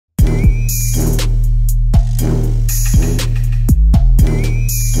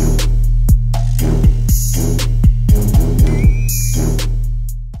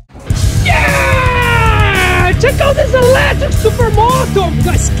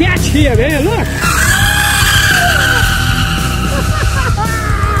sketch here, man. Look.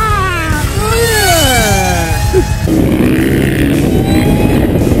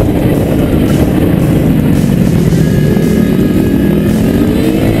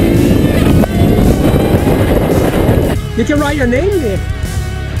 You can write your name there.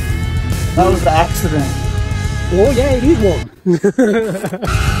 That was the accident. Oh yeah, it is one.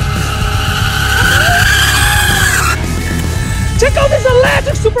 Check out this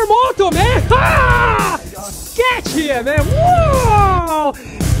electric Supermoto, man! Ah! Sketch here, man! Whoa!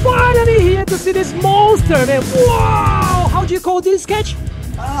 Finally here to see this monster, man! Whoa! How do you call this sketch?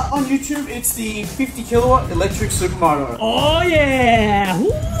 On YouTube, it's the 50 kilowatt electric Supermoto. Oh yeah!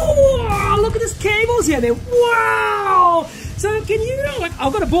 Whoa! Look at these cables here, man! Wow! So can you, like,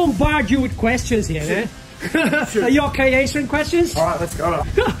 I'm gonna bombard you with questions here, man. Sure. Are you okay answering questions? All right, let's go.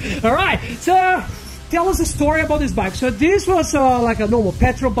 All right, so tell us a story about this bike. So this was like a normal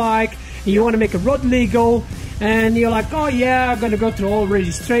petrol bike, and you want to make a road legal, and you're like, oh yeah, I'm gonna go through all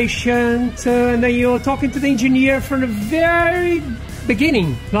registration. So, and then you're talking to the engineer from the very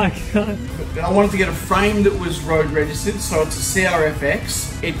beginning, like. I wanted to get a frame that was road registered, so it's a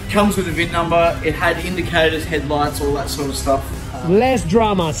CRFX. It comes with a VIN number. It had indicators, headlights, all that sort of stuff. Less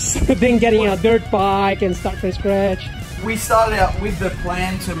dramas than getting a dirt bike and start from scratch. We started out with the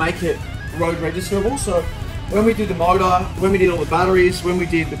plan to make it road registerable. So when we did the motor, when we did all the batteries, when we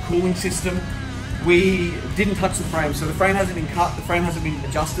did the cooling system, we didn't touch the frame. So the frame hasn't been cut, the frame hasn't been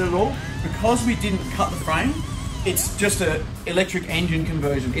adjusted at all. Because we didn't cut the frame, it's just an electric engine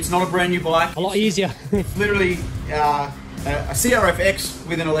conversion. It's not a brand new bike. A lot easier. It's literally a CRFX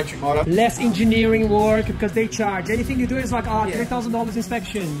with an electric motor. Less engineering work because they charge. Anything you do is like $3,000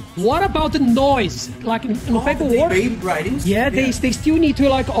 inspection. What about the noise? Like in the paperwork? The dB ratings. Yeah, they still need to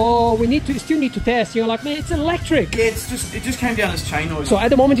like, oh, we still need to test. You're like, man, it's electric. Yeah, it just came down as chain noise. So at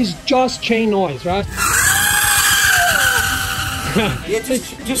the moment it's just chain noise, right? Yeah,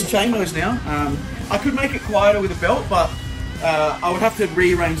 just chain noise now. I could make it quieter with a belt, but I would have to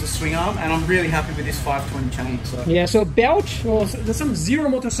rearrange the swing arm, and I'm really happy with this 520 chain. So. Yeah, so belt, or there's some zero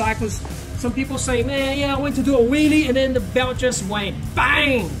motorcycles, some people say, man, yeah, I went to do a wheelie and then the belt just went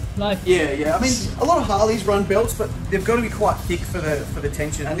bang! Like, yeah. I mean, a lot of Harleys run belts, but they've got to be quite thick for the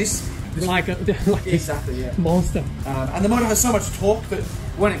tension. And this like exactly, yeah, monster. And the motor has so much torque that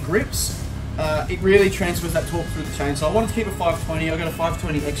when it grips, it really transfers that torque through the chain. So I wanted to keep a 520. I got a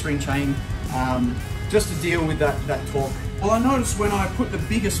 520 X-ring chain just to deal with that torque. Well, I noticed when I put the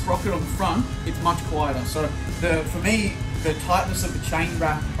bigger sprocket on the front, it's much quieter. So for me, the tightness of the chain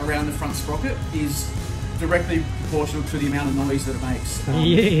wrap around the front sprocket is directly proportional to the amount of noise that it makes. Yeah,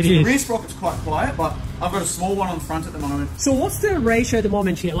 it is. The rear sprocket's quite quiet, but I've got a small one on the front at the moment. So what's the ratio at the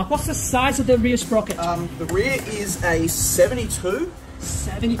moment here? Like, what's the size of the rear sprocket? The rear is a 72.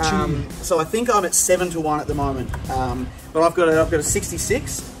 72. So I think I'm at 7:1 at the moment. But I've got a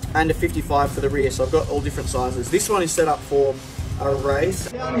 66 and a 55 for the rear, so I've got all different sizes. This one is set up for a race.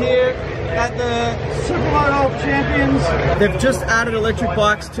 Down here at the Supermoto Champions, they've just added electric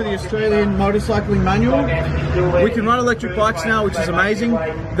bikes to the Australian motorcycling manual. We can run electric bikes now, which is amazing.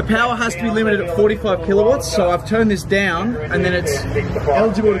 The power has to be limited at 45 kilowatts, so I've turned this down, and then it's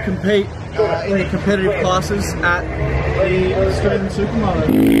eligible to compete in the competitive classes at the Australian Supermoto.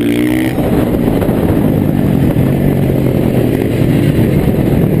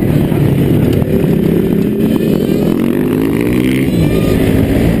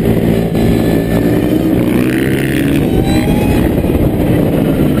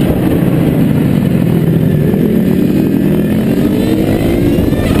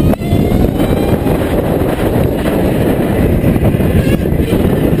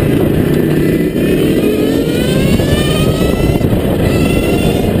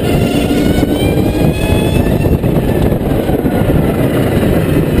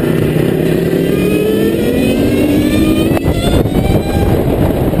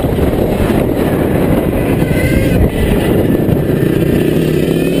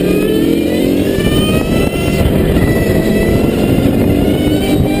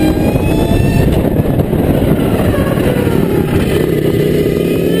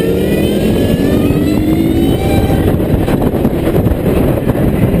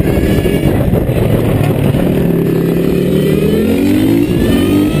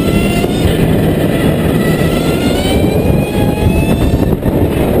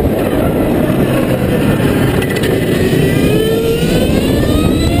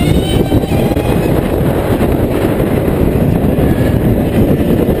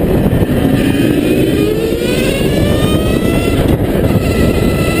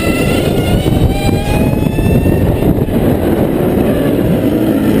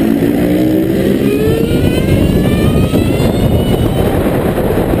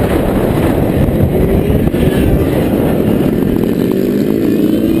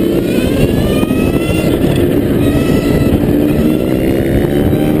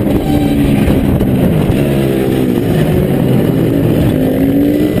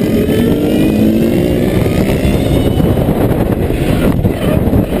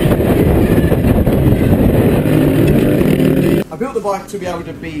 be able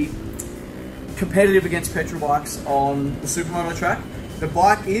to be competitive against petrol bikes on the Supermoto track. The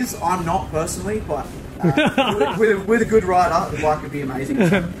bike is, I'm not personally, but with a good rider, the bike would be amazing.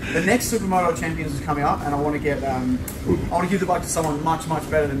 So the next Supermoto Champions is coming up, and I want to get, I want to give the bike to someone much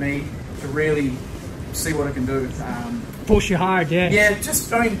better than me to really see what it can do. Push you hard, yeah. Yeah,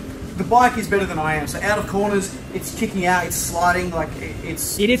 just, I mean, the bike is better than I am. So out of corners, it's kicking out, it's sliding, like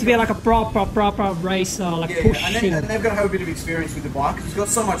it's... It needs to be like a proper race, like pushing. And they've got to have a bit of experience with the bike, because it's got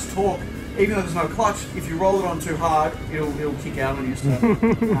so much torque. Even though there's no clutch, if you roll it on too hard, it'll kick out on you. So,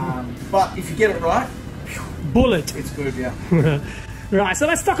 but if you get it right, bullet. It's good, yeah. Right, so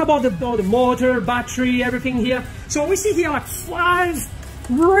let's talk about the motor, battery, everything here. So we see here like 5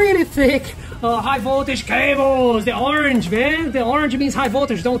 really thick high voltage cables. The orange, man. The orange means high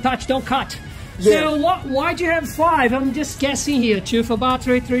voltage. Don't touch, don't cut. Yeah. So why'd you have 5? I'm just guessing here. 2 for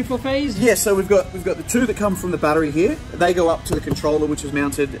battery, 3 for phase? Yeah, so we've got the 2 that come from the battery here. They go up to the controller, which is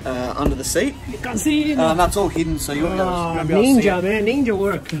mounted under the seat. You can't see it. That's all hidden, so you won't be able to ninja, see it. man, ninja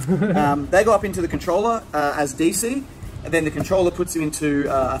work. They go up into the controller as DC, and then the controller puts it into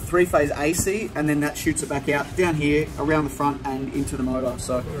a 3-phase AC, and then that shoots it back out down here, around the front, and into the motor.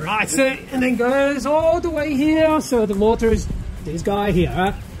 So right, so and then goes all the way here. So the motor is this guy here,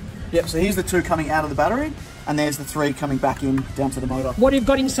 right? Yep, so here's the 2 coming out of the battery, and there's the 3 coming back in down to the motor. What have you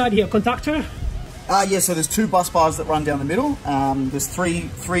got inside here? Contactor? Yeah, so there's 2 bus bars that run down the middle. There's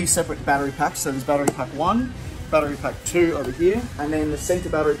three separate battery packs. So there's battery pack 1, battery pack 2 over here, and then the center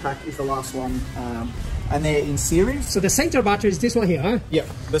battery pack is the last one. And they're in series. So the center battery is this one here, huh? Yep,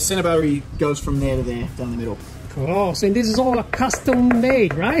 the center battery goes from there to there, down the middle. Oh, so this is all a custom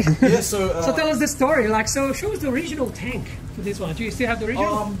made, right? Yeah, so... so tell us the story, like, so show us the original tank for this one. Do you still have the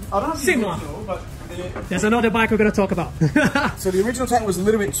original? I don't have the original, but... There's another bike we're going to talk about. So the original tank was a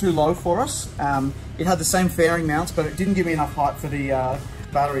little bit too low for us. It had the same fairing mounts, but it didn't give me enough height for the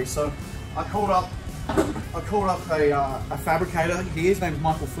battery. So I called up a fabricator here. His name's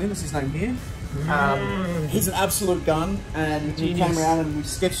Michael Flynn, that's his name here. He's an absolute gun, and he came around and we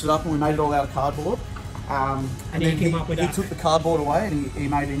sketched it up and we made it all out of cardboard. And then he took the cardboard away and he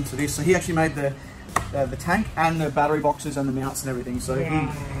made it into this. So he actually made the tank and the battery boxes and the mounts and everything. So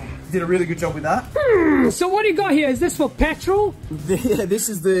he did a really good job with that. So what do you got here? Is this for petrol? Yeah, this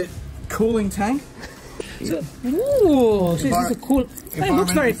is the cooling tank. So, ooh, so this is a cool... It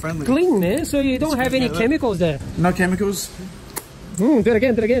looks very clean, man. So you don't have any chemicals there. No chemicals. Do it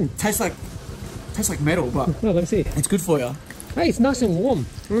again, do it again. Tastes like metal, but let me see. It's good for you. Hey, it's nice and warm.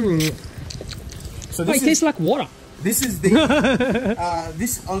 So it tastes like water. This is the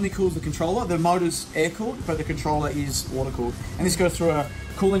this only cools the controller. The motor's air cooled, but the controller is water cooled. And this goes through a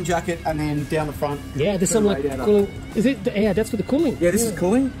cooling jacket and then down the front. Yeah, there's some like cooling. Is it? Yeah, that's for the cooling. Yeah, this is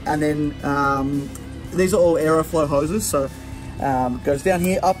cooling, and then these are all aeroflow hoses. So it goes down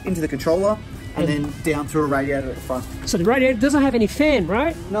here, up into the controller, and then down through a radiator at the front. So the radiator doesn't have any fan,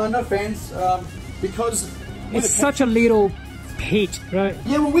 right? No fans, because it's such a little heat, right?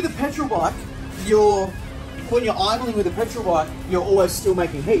 Yeah, well, with a petrol bike, when you're idling with a petrol bike, you're always still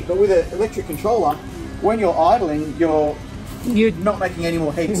making heat. But with an electric controller, when you're idling, you're not making any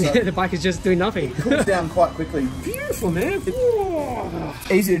more heat. So the bike is just doing nothing. It cools down quite quickly. Beautiful, man.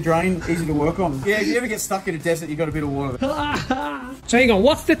 Easy to drain, easy to work on. Yeah, if you ever get stuck in a desert, you got a bit of water. So hang on,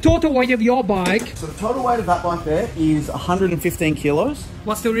 what's the total weight of your bike? So the total weight of that bike there is 115 kilos.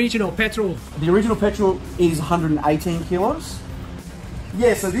 What's the original petrol? The original petrol is 118 kilos.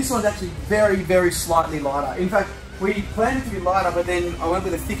 Yeah, so this one's actually very slightly lighter. In fact, we planned it to be lighter, but then I went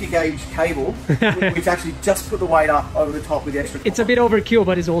with a thicker gauge cable, which actually just put the weight up over the top with the extra copper. It's a bit overkill,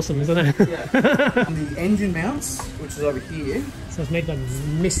 but it's awesome, isn't it? Yeah. And the engine mounts, which is over here. So it's made by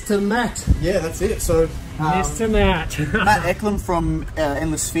Mr. Matt. Yeah, that's it. So Mr. Matt. Matt Eklund from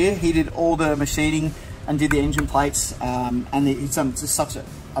Endless Sphere, he did all the machining and did the engine plates, and he's done just such an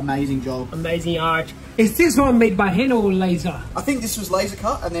amazing job. Amazing art. Is this one made by hand or laser? I think this was laser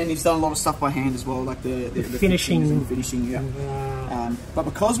cut, and then he's done a lot of stuff by hand as well, like the finishing. Yeah. Wow. But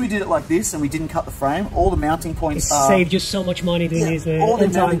because we did it like this and we didn't cut the frame, all the mounting points saved you so much money doing this. All the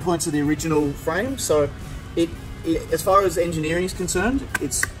mounting points are the original frame, so it as far as engineering is concerned,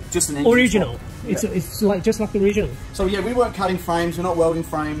 it's just an engine original. It's like just like the original. So yeah, we weren't cutting frames, we're not welding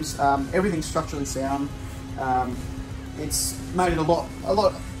frames. Everything's structurally sound. It's made it a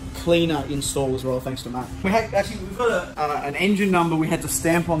lot cleaner install as well, thanks to Matt. We've got an engine number we had to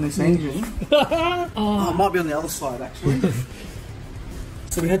stamp on this engine. Oh, it might be on the other side actually.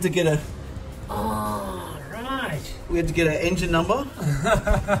 So we had to get a. Oh, right. We had to get an engine number.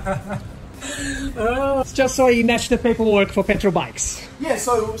 It's just so you match the paperwork for petrol bikes. Yeah,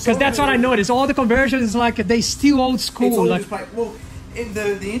 so because that's what I noticed. All the conversions, like they still old school. Like, well,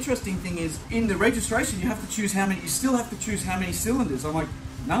 the interesting thing is, in the registration, you have to choose how many. You still have to choose how many cylinders. I'm like,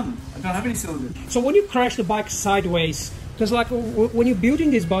 none. I don't have any cylinders. So when you crash the bike sideways, because like when you're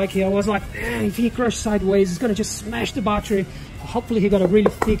building this bike here, I was like, man, if he crashes sideways, it's gonna just smash the battery. Hopefully he got a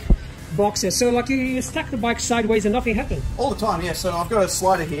really thick boxes. So like you stack the bike sideways and nothing happened? All the time, yeah. So I've got a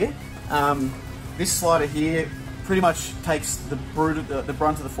slider here. This slider here pretty much takes the brunt of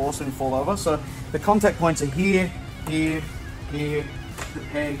the force when you fall over. So the contact points are here, here, here, the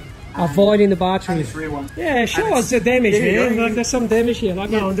peg. Avoiding the battery. And this rear one. Yeah, show us the damage here. Like there's some damage here,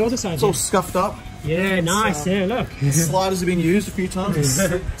 like on the other side. It's all scuffed up. Yeah, nice. Yeah, look. Sliders have been used a few times.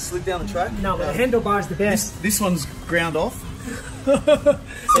 Slid down the track. No, but the handlebar's the best. This one's ground off. The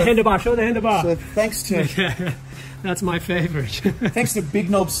handlebar, show the handlebar. So thanks to that's my favourite. thanks to big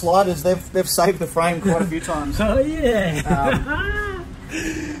knob sliders, they've saved the frame quite a few times. Oh yeah.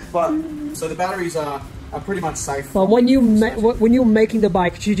 But so the batteries are pretty much safe. But when you're making the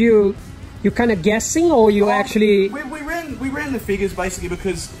bike, did you kind of guessing, or you actually? We ran the figures basically,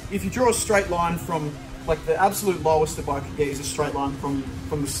 because if you draw a straight line from like the absolute lowest the bike can get is a straight line from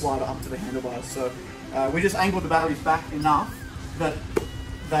the slider up to the handlebars. So we just angled the batteries back enough that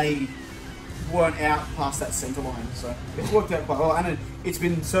they weren't out past that centre line. So it's worked out quite well, and it's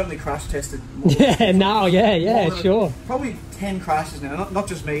been certainly crash tested. Yeah, now, sure. Probably 10 crashes now, not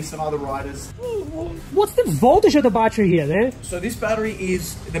just me, some other riders. What's the voltage of the battery here, then? So this battery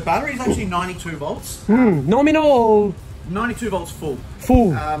is actually 92 volts. Nominal? 92 volts full.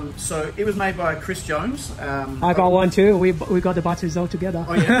 Full. So it was made by Chris Jones. I got one too. We got the batteries all together.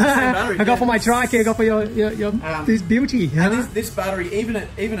 Oh yeah, same battery. I got for my trike. I got for your this beauty. And this battery, even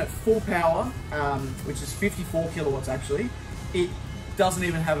at full power, which is 54 kilowatts actually, it doesn't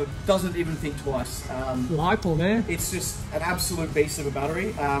even think twice. Lipo, man. It's just an absolute beast of a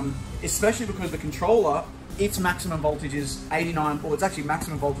battery. Especially because the controller, its maximum voltage is 89, or it's actually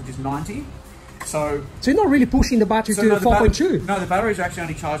maximum voltage is 90. So you're not really pushing the battery to 4.2? No, the batteries are actually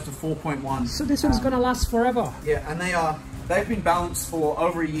only charged to 4.1. So this one's going to last forever? Yeah, and they've been balanced for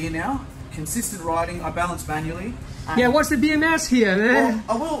over a year now. Consistent riding, I balance manually. Yeah, what's the BMS here, man?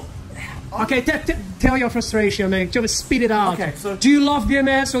 Well, okay, tell your frustration, man. Just spit it out. Okay, so do you love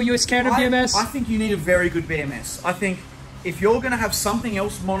BMS, or you're scared of BMS? I think you need a very good BMS. I think if you're going to have something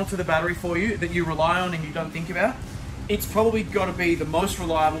else monitor the battery for you that you rely on and you don't think about, it's probably got to be the most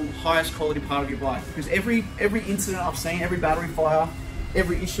reliable, highest quality part of your bike. Because every incident I've seen, every battery fire,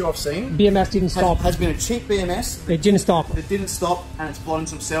 every issue I've seen, BMS didn't stop. Has been a cheap BMS. It didn't stop. It didn't stop, and it's blown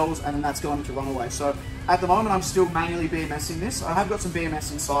some cells, and then that's gone to runaway. So at the moment, I'm still manually BMSing this. I have got some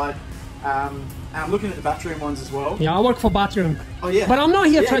BMS inside. And I'm looking at the Bathroom ones as well. Yeah, I work for Bathroom. Oh yeah. But I'm not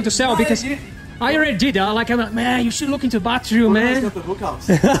here trying to sell, because I already did. I'm like, man, you should look into Bathroom, man. Got the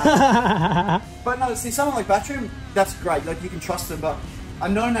hookups. But no, see, someone like Bathroom, that's great. Like, you can trust them. But a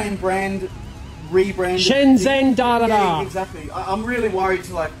no-name brand, rebranded. Shenzhen, da. Yeah, exactly. I'm really worried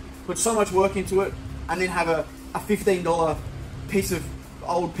to like put so much work into it and then have a $15 piece of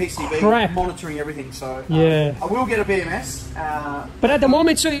old PCB monitoring everything. So yeah, I will get a BMS. But at the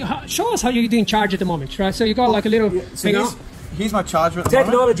moment, so show us how you're doing charge at the moment, right? So you got like a little. Yeah, so here's my charger at the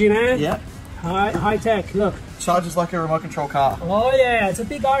moment. Technology, man. Yeah. High tech. Look. Charges like a remote control car. Oh yeah, it's a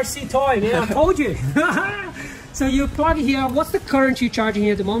big RC toy, man. I told you. So you plug it here. What's the current you're charging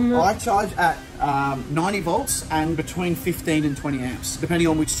here at the moment? I charge at 90 volts and between 15 and 20 amps, depending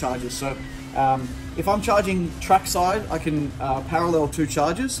on which charges. So if I'm charging trackside, I can parallel 2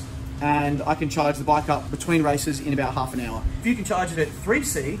 charges, and I can charge the bike up between races in about half an hour. If you can charge it at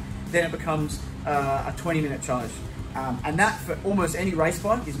 3C, then it becomes a 20-minute charge. And that, for almost any race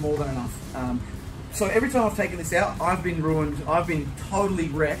bike, is more than enough. So every time I've taken this out, I've been ruined. I've been totally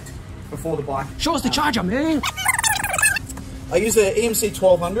wrecked before the bike. Show us the charger, man. I use the EMC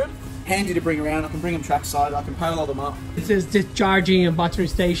 1200. Handy to bring around. I can bring them trackside. I can parallel them up. This is the charging and battery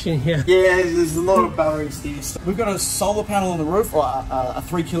station here. Yeah, there's a lot of batteries here. We've got a solar panel on the roof, or a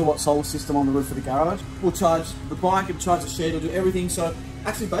 3 kilowatt solar system on the roof of the garage. We'll charge the bike, it'll charge the shed, it'll do everything. So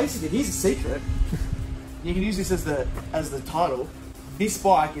actually, basically, here's a secret. You can use this as the title. This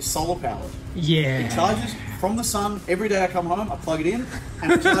bike is solar powered. Yeah. It charges from the sun. Every day I come home, I plug it in,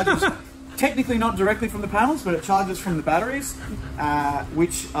 and it charges technically not directly from the panels, but it charges from the batteries,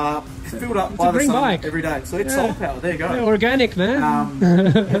 which are filled up by the sun every day. So it's solar powered. There you go. Yeah, organic, man.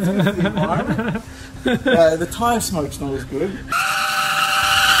 The tyre smoke's not as good.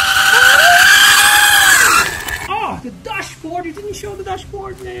 Oh, the dashboard! You didn't show the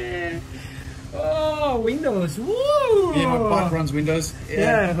dashboard, man. Oh, Windows! Woo! Yeah, my bike runs Windows.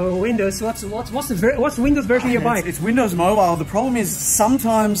 Yeah, Windows. What's Windows version of your bike? It's Windows Mobile. The problem is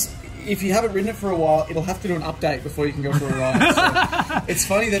sometimes if you haven't ridden it for a while, it'll have to do an update before you can go for a ride. So it's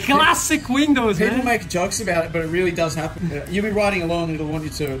funny that classic Windows, people make jokes about it, but it really does happen. You'll be riding along and it'll want you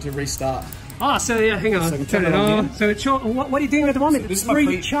to restart. Ah, so yeah, hang on. So turn it on. So it's what are you doing at the moment? So this is my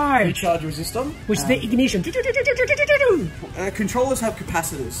pre-charge resistor, which is the ignition. Controllers have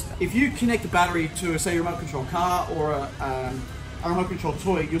capacitors. If you connect a battery to, say, a remote control car or a remote control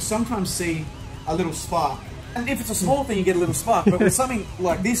toy, you'll sometimes see a little spark. And if it's a small thing, you get a little spark. But with something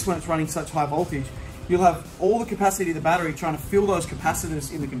like this, when it's running such high voltage, you'll have all the capacity of the battery trying to fill those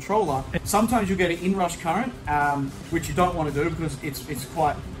capacitors in the controller. Sometimes you'll get an inrush current, which you don't want to do because it's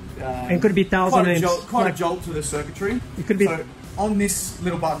quite... and could be thousand amps. Quite a jolt to the circuitry. It could be. So on this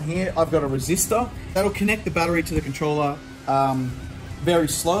little button here, I've got a resistor that'll connect the battery to the controller very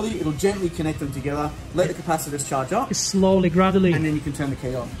slowly. It'll gently connect them together, let the capacitors charge up, slowly, gradually, and then you can turn the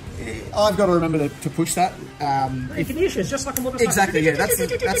key on. I've got to remember to push that. Ignition, it's just like a motorcycle. Exactly. Yeah, that's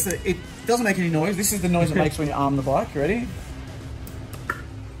the. It doesn't make any noise. This is the noise it makes when you arm the bike. You ready?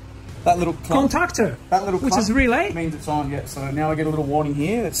 That little clunk, contactor, that little which is relay, means it's on. Yeah. So now I get a little warning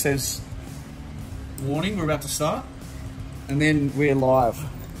here that says, "Warning, we're about to start," and then we're live.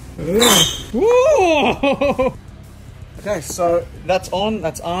 Okay, so that's on.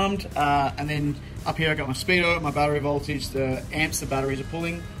 That's armed, and then up here I got my speedo, my battery voltage, the amps the batteries are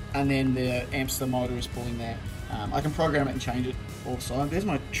pulling, and then the amps the motor is pulling there. I can program it and change it also. There's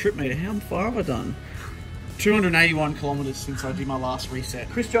my trip meter. How far have I done? 281 kilometres since I did my last reset.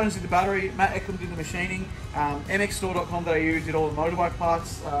 Chris Jones did the battery, Matt Eklund did the machining, mxstore.com.au did all the motorbike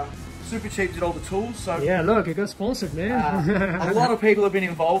parts, Super Cheap did all the tools. So yeah, look, it got sponsored, man. A lot of people have been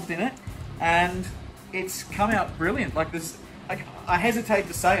involved in it, and it's come out brilliant. Like this, I hesitate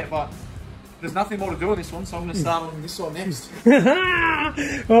to say it, but there's nothing more to do on this one, so I'm going to start on this one next.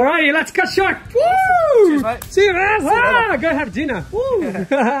 Alrighty, let's cut short. Woo! Cheers, mate. See you, man. Go have dinner. Woo!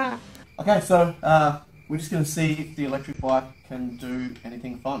 Okay, so we're just going to see if the electric bike can do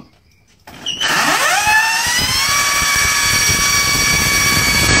anything fun.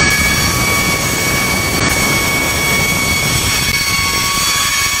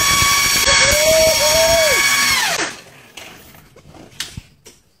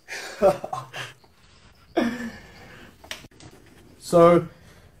 So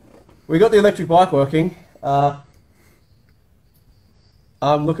we got the electric bike working.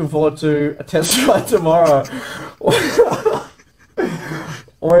 I'm looking forward to a test ride tomorrow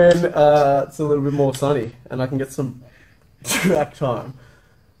when it's a little bit more sunny and I can get some track time.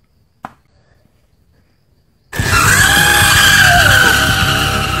 He's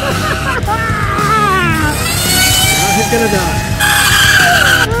gonna die.